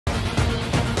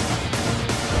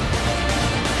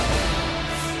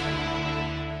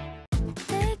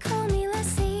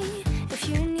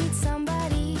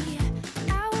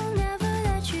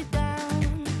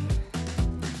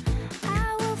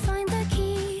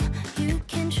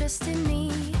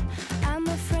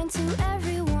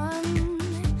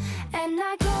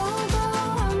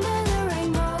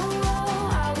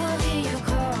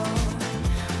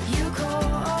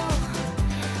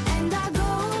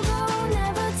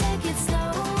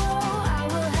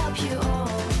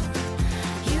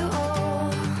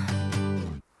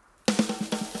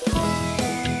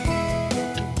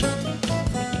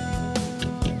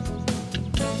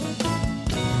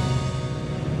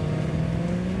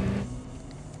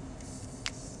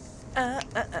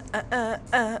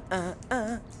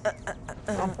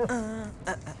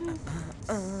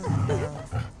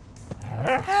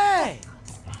Hey!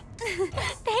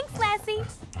 Thanks, Lassie.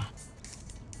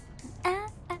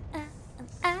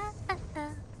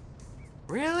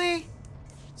 Really?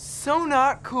 So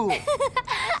not cool.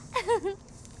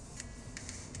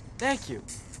 Thank you.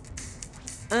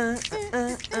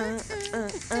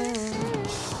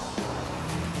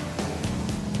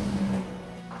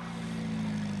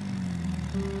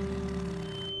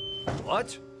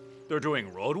 What? They're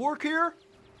doing road work here?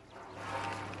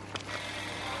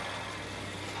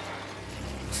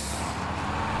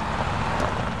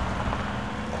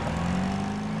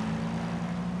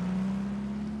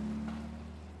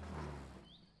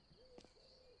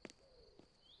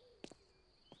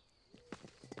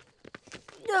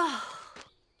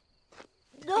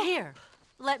 Here,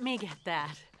 let me get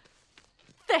that.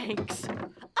 Thanks.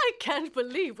 I can't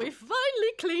believe we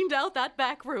finally cleaned out that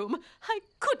back room. I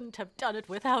couldn't have done it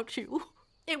without you.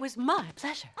 It was my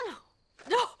pleasure.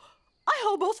 Oh, I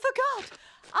almost forgot.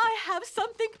 I have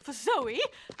something for Zoe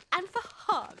and for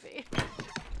Harvey.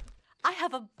 I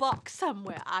have a box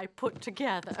somewhere I put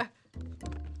together.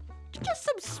 Just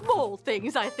some small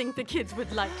things I think the kids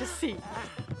would like to see.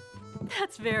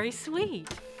 That's very sweet.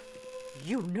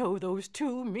 You know those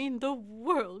two mean the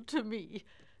world to me.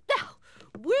 Now,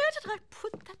 where did I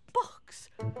put that box?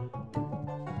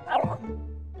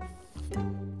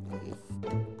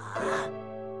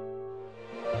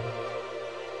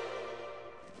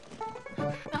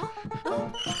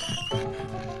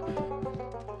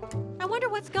 I wonder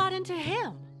what's got into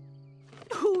him.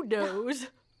 Who knows?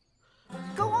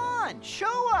 Go on,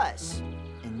 show us.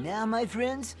 And now, my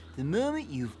friends, the moment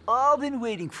you've all been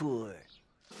waiting for.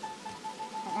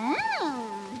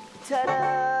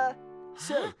 Ta-da!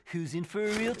 So, who's in for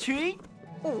a real treat?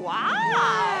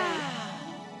 Wow!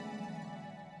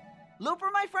 Looper,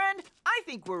 my friend, I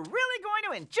think we're really going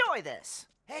to enjoy this.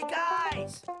 Hey,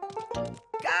 guys!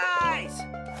 Guys!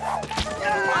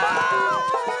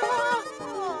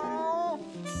 Oh!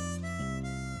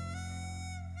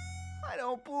 I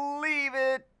don't believe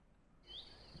it.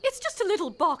 It's just a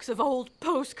little box of old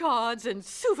postcards and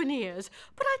souvenirs,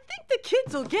 but I think the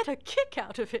kids will get a kick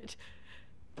out of it.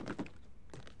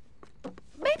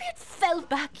 Maybe it fell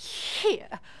back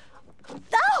here.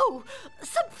 Oh!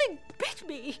 Something bit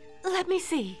me. Let me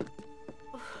see.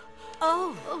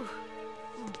 Oh.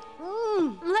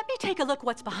 Let me take a look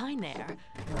what's behind there.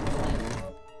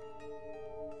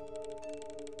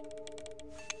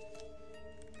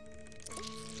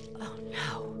 Oh,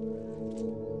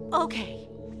 no. Okay.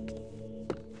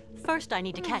 First, I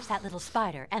need to catch that little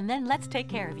spider, and then let's take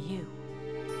care of you.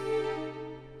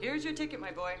 Here's your ticket,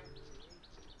 my boy.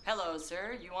 Hello,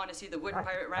 sir. You want to see the Wood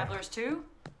Pirate Ramblers too?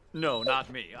 No, not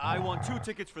me. I want 2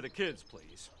 tickets for the kids,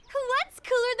 please. What's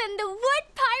cooler than the Wood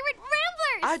Pirate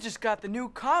Ramblers? I just got the new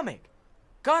comic.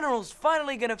 Goneril's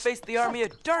finally gonna face the army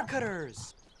of Dark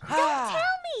Cutters. Don't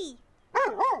tell me!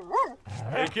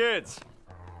 Hey, kids.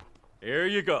 Here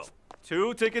you go.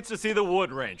 2 tickets to see the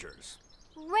Wood Rangers.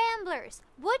 Ramblers.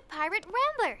 Wood Pirate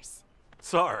Ramblers.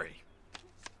 Sorry.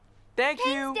 Thank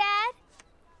Thanks, you. Dad.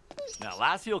 Now,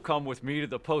 Lassie will come with me to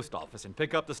the post office and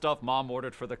pick up the stuff Mom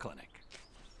ordered for the clinic.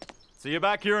 See you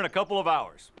back here in a couple of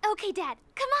hours. Okay, Dad.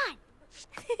 Come on.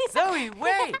 Zoe,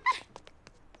 wait!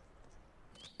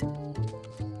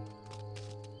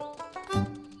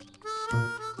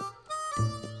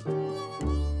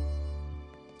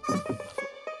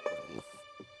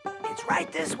 It's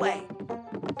right this way.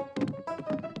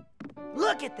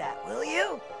 Look at that, will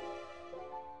you?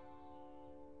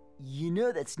 You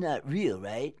know that's not real,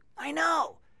 right? I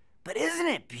know, but isn't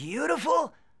it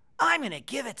beautiful? I'm gonna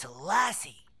give it to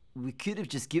Lassie. We could have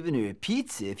just given her a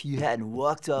pizza if you hadn't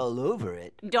walked all over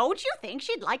it. Don't you think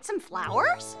she'd like some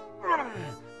flowers?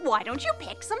 Why don't you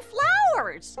pick some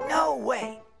flowers? No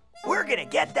way. We're gonna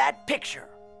get that picture.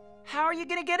 How are you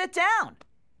gonna get it down?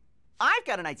 I've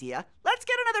got an idea. Let's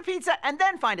get another pizza and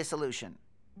then find a solution.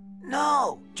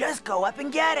 No, just go up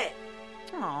and get it.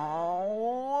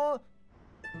 Oh.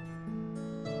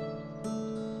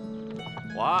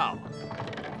 Wow.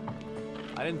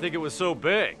 I didn't think it was so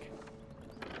big.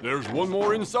 There's one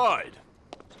more inside.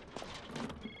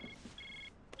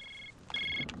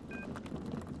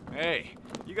 Hey,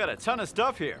 you got a ton of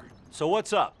stuff here. So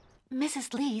what's up?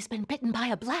 Mrs. Lee's been bitten by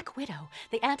a black widow.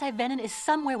 The anti-venom is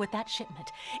somewhere with that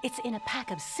shipment. It's in a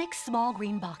pack of 6 small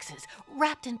green boxes,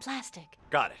 wrapped in plastic.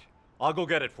 Got it. I'll go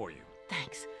get it for you.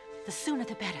 Thanks. The sooner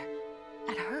the better.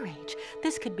 At her age,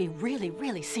 this could be really,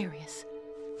 really serious.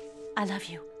 I love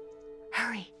you.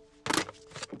 Hurry.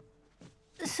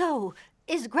 So,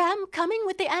 is Graham coming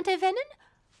with the anti-venom?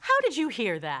 How did you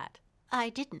hear that? I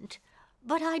didn't.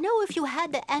 But I know if you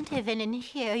had the antivenin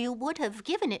here, you would have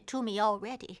given it to me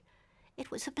already.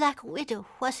 It was a black widow,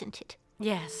 wasn't it?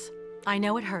 Yes. I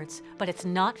know it hurts, but it's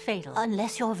not fatal.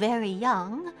 Unless you're very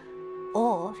young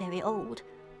or very old.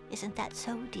 Isn't that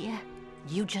so, dear?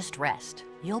 You just rest.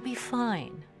 You'll be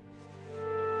fine.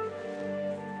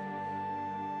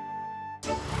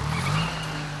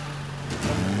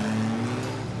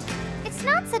 It's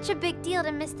not such a big deal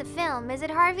to miss the film, is it,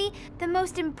 Harvey? The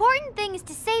most important thing is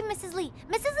to save Mrs. Lee.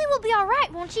 Mrs. Lee will be all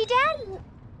right, won't she, Dad?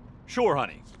 Sure,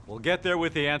 honey. We'll get there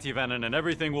with the antivenin and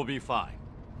everything will be fine.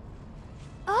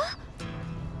 Oh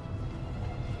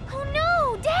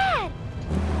no, Dad!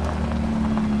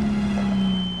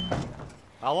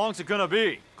 How long's it gonna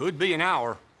be? Could be an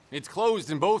hour. It's closed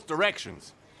in both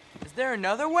directions. Is there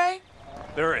another way?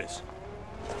 There is.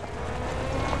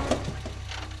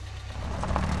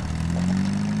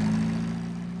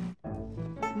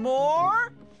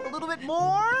 More? A little bit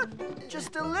more?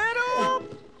 Just a little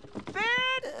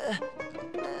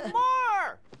bit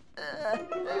more.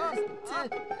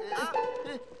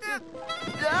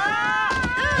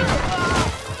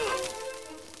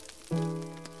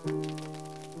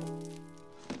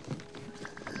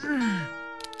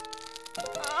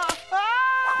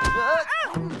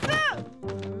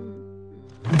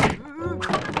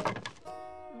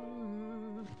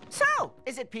 So,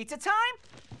 is it pizza time?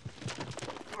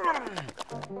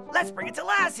 Let's bring it to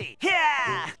Lassie.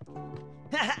 Yeah!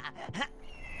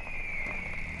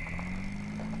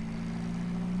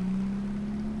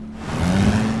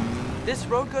 This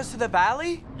road goes to the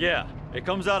valley? Yeah, it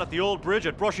comes out at the old bridge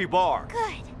at Brushy Bar.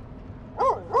 Good.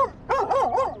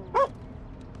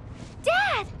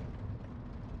 Dad!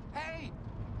 Hey!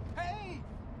 Hey!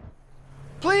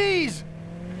 Please!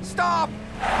 Stop!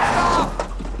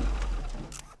 Stop!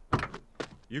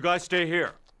 You guys stay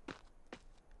here.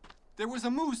 There was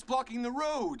a moose blocking the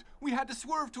road. We had to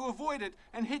swerve to avoid it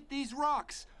and hit these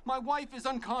rocks. My wife is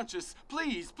unconscious.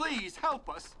 Please, please, help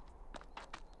us.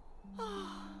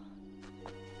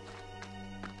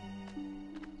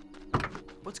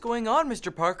 What's going on,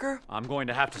 Mr. Parker? I'm going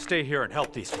to have to stay here and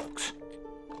help these folks.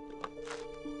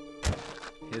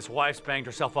 His wife's banged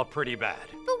herself up pretty bad.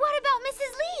 But what about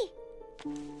Mrs. Lee?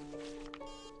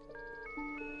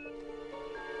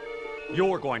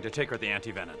 You're going to take her the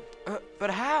antivenin. But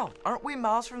how? Aren't we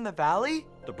miles from the valley?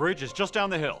 The bridge is just down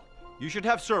the hill. You should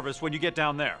have service when you get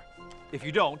down there. If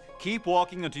you don't, keep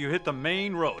walking until you hit the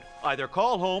main road. Either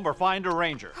call home or find a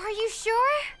ranger. Are you sure?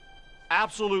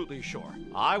 Absolutely sure.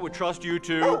 I would trust you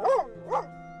two...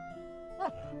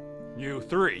 you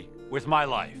three with my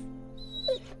life.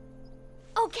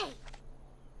 Okay.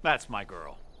 That's my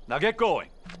girl. Now get going.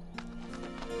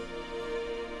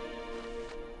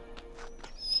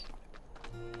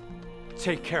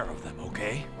 Take care of them,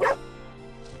 okay?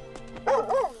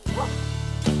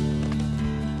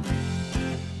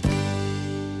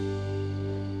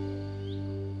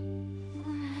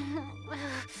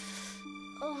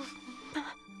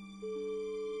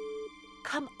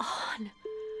 Come on.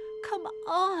 Come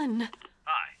on.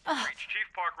 Hi, reach Chief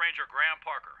Park Ranger Graham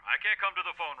Parker. I can't come to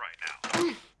the phone right now.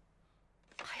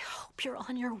 I hope you're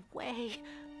on your way.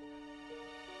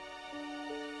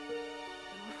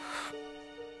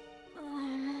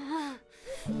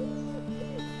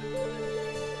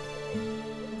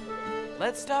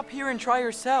 Let's stop here and try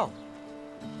yourself.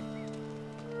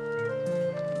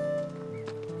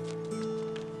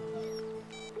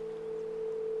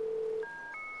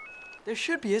 There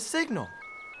should be a signal.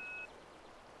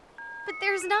 But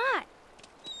there's not.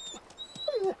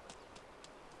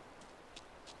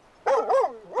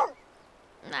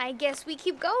 I guess we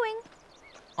keep going.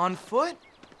 On foot?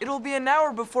 It'll be an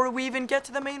hour before we even get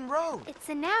to the main road. It's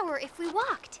an hour if we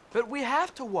walked. But we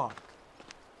have to walk.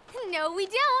 No, we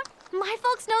don't. My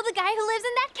folks know the guy who lives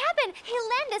in that cabin. He'll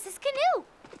lend us his canoe.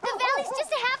 The valley's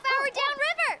just a half hour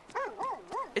downriver.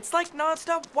 It's like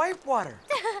nonstop whitewater.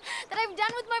 That I've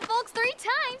done with my folks 3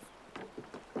 times.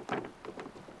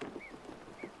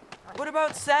 What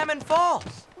about Salmon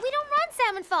Falls? We don't run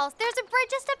Salmon Falls. There's a bridge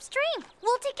just upstream.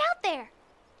 We'll take out there.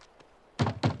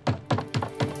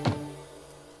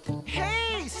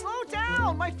 Hey, slow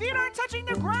down! My feet aren't touching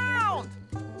the ground!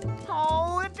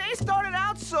 Oh, the day started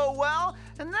out so well,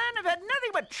 and then I've had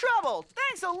nothing but trouble.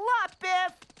 Thanks a lot,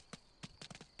 Biff!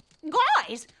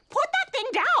 Guys, put that thing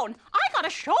down! I gotta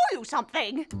show you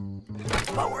something!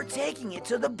 But we're taking it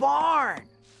to the barn.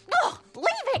 Ugh,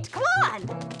 leave it! Come on!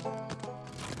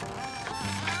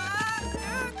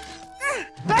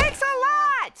 Thanks a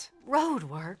lot!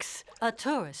 Roadworks, a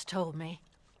tourist told me.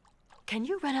 Can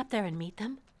you run up there and meet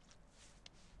them?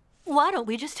 Why don't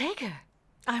we just take her?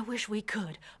 I wish we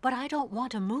could, but I don't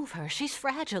want to move her. She's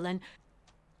fragile and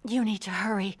you need to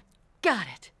hurry. Got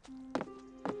it.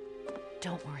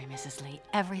 Don't worry, Mrs. Lee.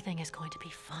 Everything is going to be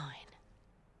fine.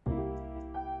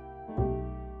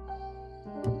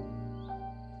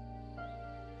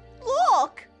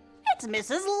 Look! It's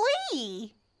Mrs.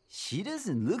 Lee! She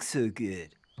doesn't look so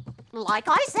good. Like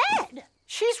I said!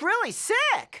 She's really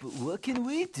sick! But what can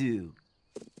we do?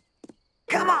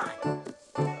 Come on!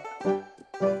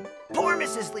 Poor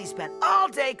Mrs. Lee spent all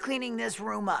day cleaning this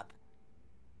room up.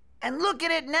 And look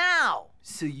at it now!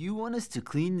 So you want us to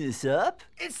clean this up?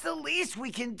 It's the least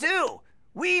we can do.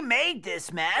 We made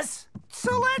this mess.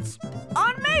 So let's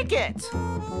unmake it!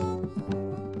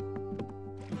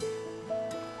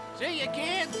 See you,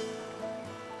 kids.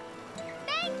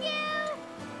 Thank you!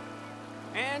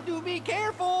 And do be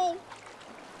careful.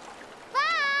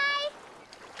 Bye!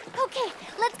 Okay,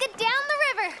 let's get down the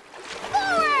river.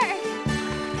 Forward!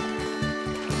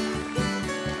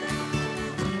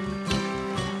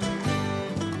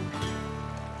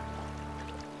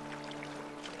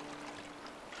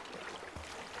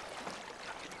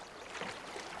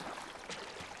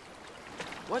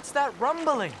 What's that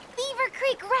rumbling? Beaver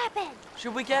Creek Rapid.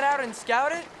 Should we get out and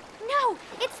scout it? No,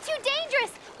 it's too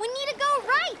dangerous. We need to go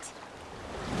right.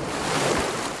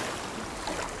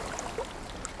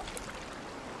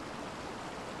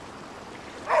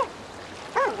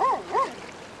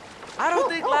 I don't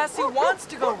think Lassie wants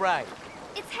to go right.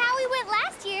 It's how we went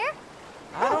last year.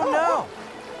 I don't know.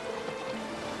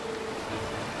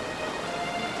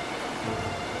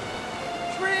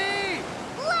 Tree!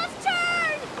 Left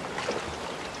turn!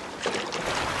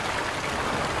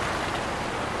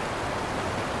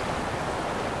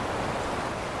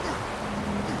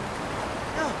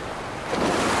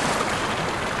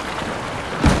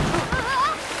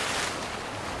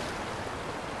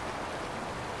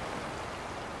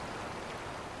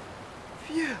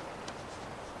 Phew.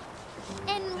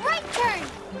 And right turn.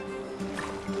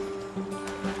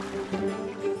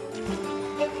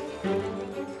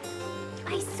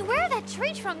 I swear that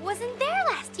tree trunk wasn't there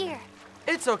last year.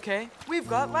 It's okay. We've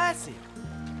got Lassie.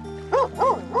 The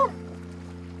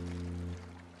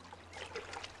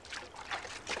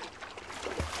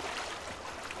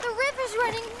river's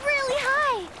running really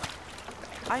high.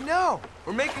 I know.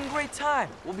 We're making great time.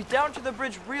 We'll be down to the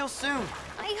bridge real soon.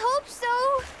 I hope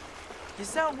so. You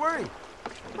sound worried.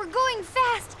 We're going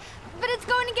fast, but it's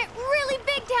going to get really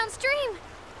big downstream.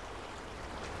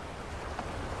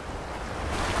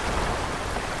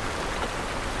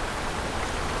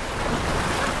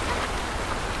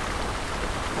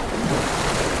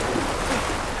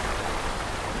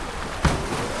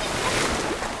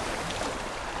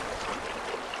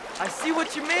 I see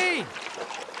what you mean.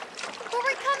 But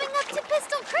we're coming up to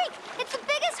Pistol Creek. It's the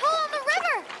biggest hole on the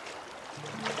river.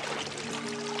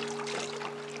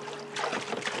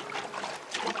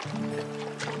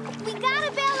 We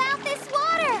gotta bail out this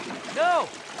water. No,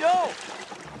 don't.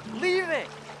 Leave it.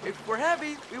 If we're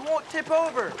heavy, we won't tip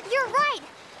over. You're right,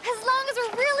 as long as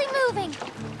we're really moving.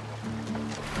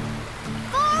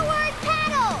 Forward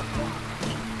paddle!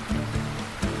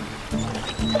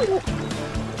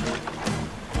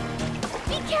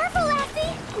 Be careful,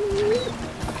 Lassie!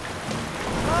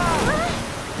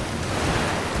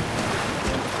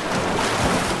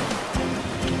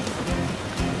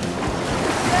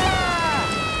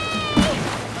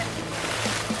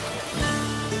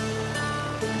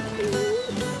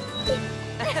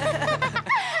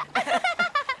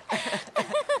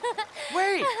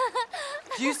 Wait!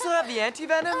 Do you still have the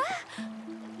anti-venom?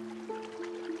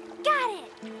 Got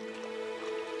it!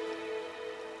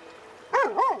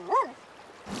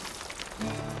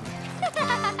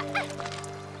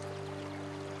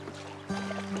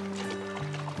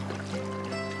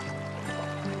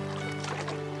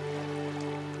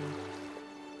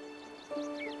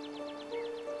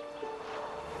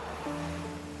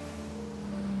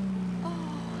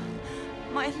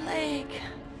 My leg.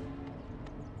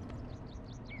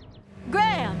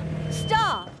 Graham,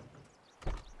 stop!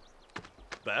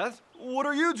 Beth, what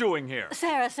are you doing here?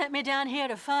 Sarah sent me down here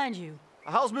to find you.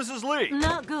 How's Mrs. Lee?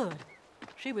 Not good.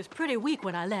 She was pretty weak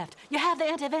when I left. You have the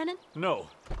antivenom? No,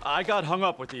 I got hung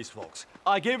up with these folks.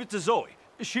 I gave it to Zoe.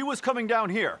 She was coming down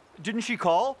here. Didn't she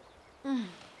call?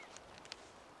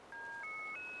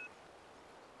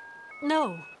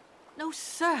 No. No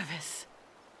service.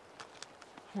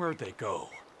 Where'd they go?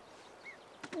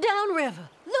 Downriver.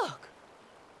 Look.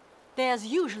 There's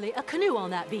usually a canoe on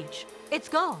that beach. It's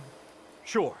gone.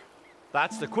 Sure.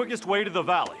 That's the quickest way to the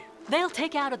valley. They'll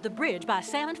take out at the bridge by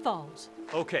Salmon Falls.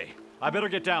 Okay, I better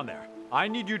get down there. I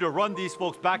need you to run these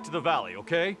folks back to the valley,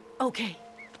 okay? Okay.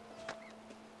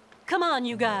 Come on,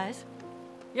 you guys.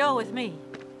 You're with me.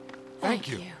 Thank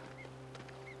you.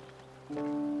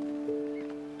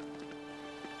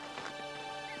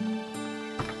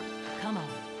 Come on,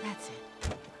 that's it.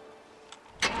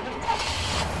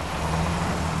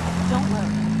 Don't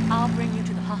worry, I'll bring you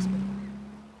to the hospital.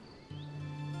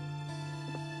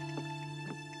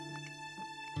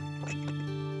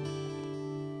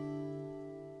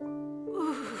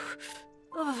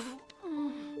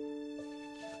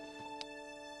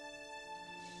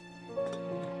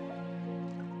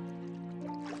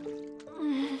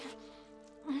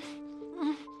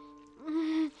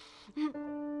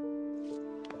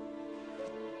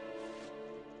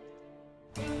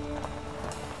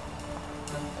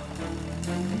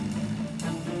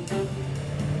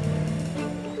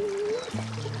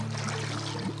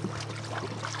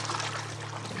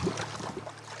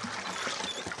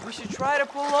 We should try to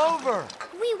pull over.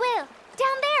 We will.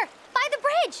 Down there, by the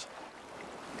bridge.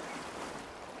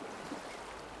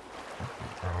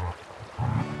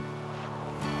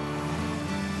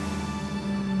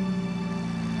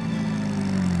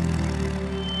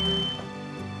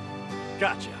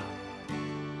 Gotcha.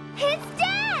 It's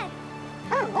Dad!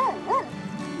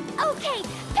 Okay,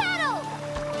 pedal!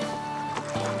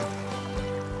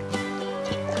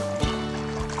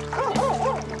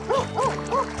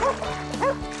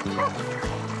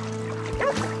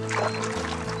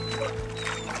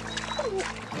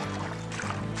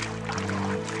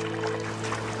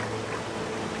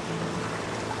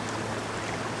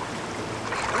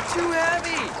 We're too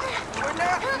heavy. We're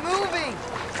not moving.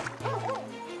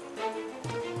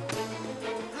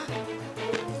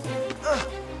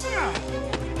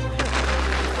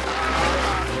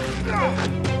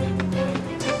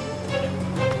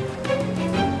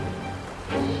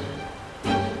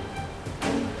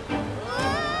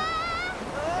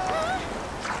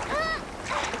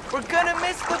 We're gonna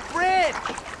miss the bridge.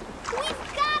 We've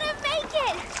gotta make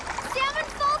it! Salmon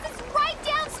Falls is right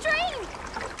downstream!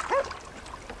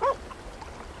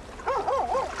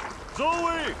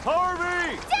 Zoe!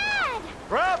 Harvey! Dad!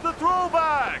 Grab the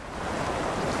throwback!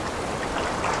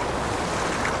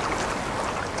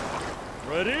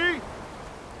 Ready?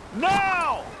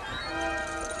 Now!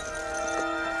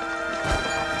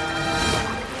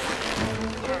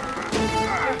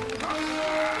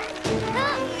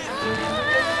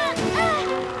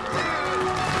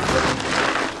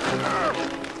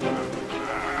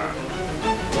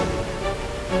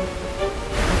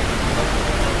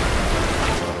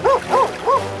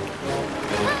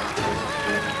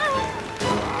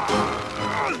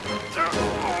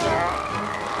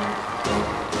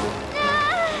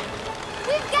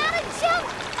 We've gotta jump!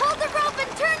 Hold the rope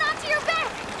and turn onto your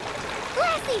back!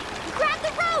 Lassie, grab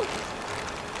the rope!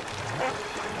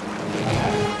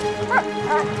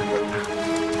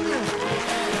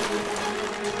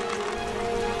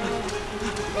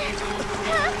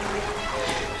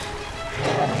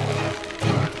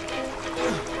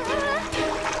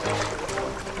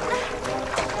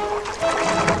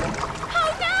 Oh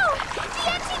no! The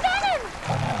anti-venom!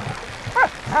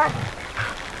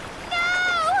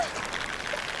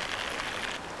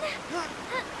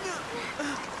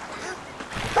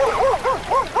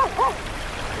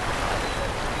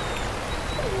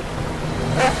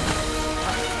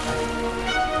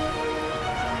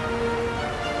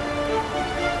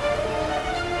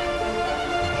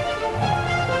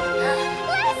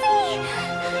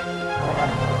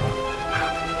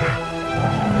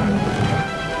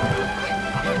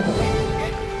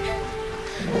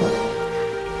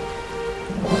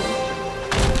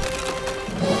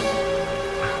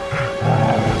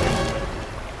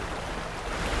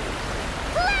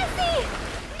 Lassie!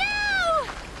 No!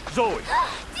 Zoe,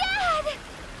 Dad!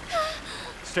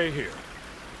 stay here.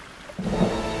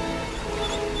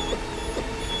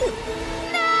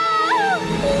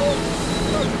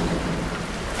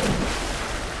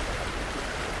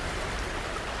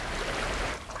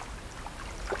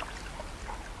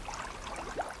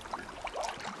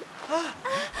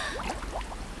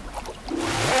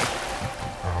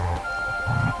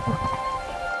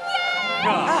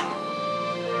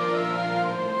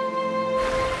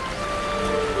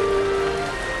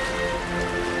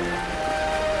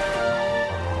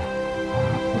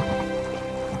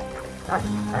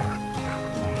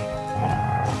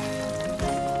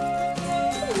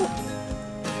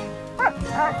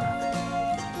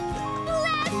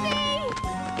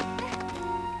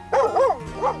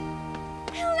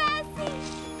 Lassie!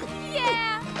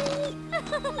 Yeah!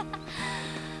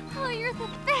 Oh, you're the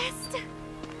best!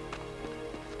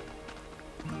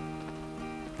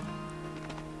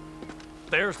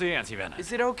 There's the anti-venom.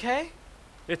 Is it okay?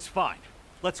 It's fine.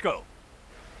 Let's go.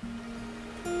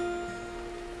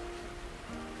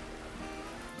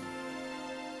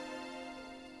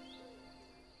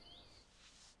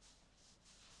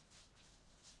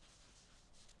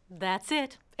 That's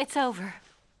it. It's over.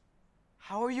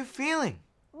 How are you feeling?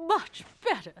 Much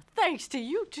better, thanks to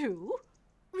you two.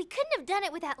 We couldn't have done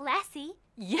it without Lassie.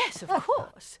 Yes, of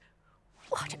course.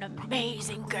 What an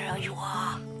amazing girl you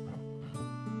are.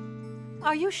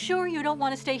 Are you sure you don't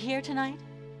want to stay here tonight?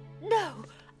 No,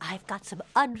 I've got some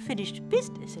unfinished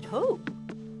business at home.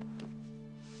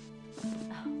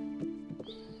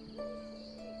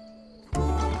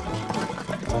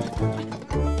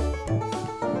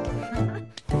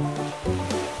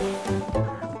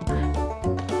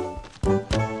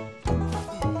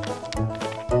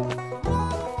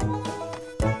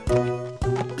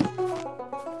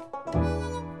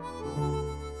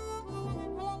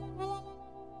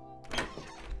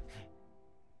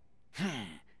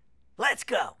 Let's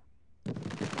go.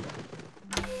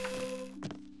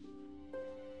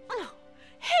 Oh,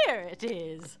 here it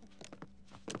is.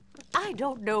 I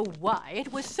don't know why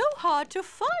it was so hard to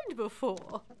find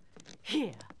before.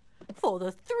 Here, for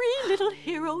the 3 little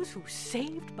heroes who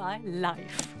saved my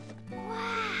life.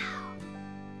 Wow.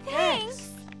 Thanks.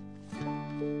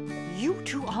 You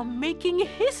two are making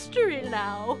history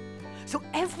now. So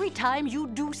every time you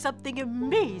do something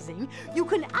amazing, you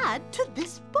can add to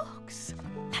this box.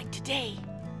 Like today.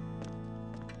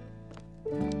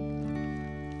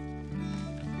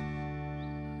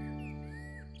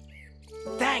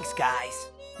 Thanks,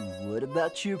 guys. What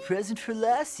about your present for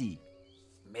Lassie?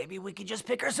 Maybe we could just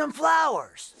pick her some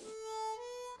flowers.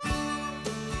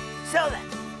 So then,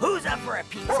 who's up for a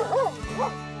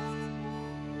pizza?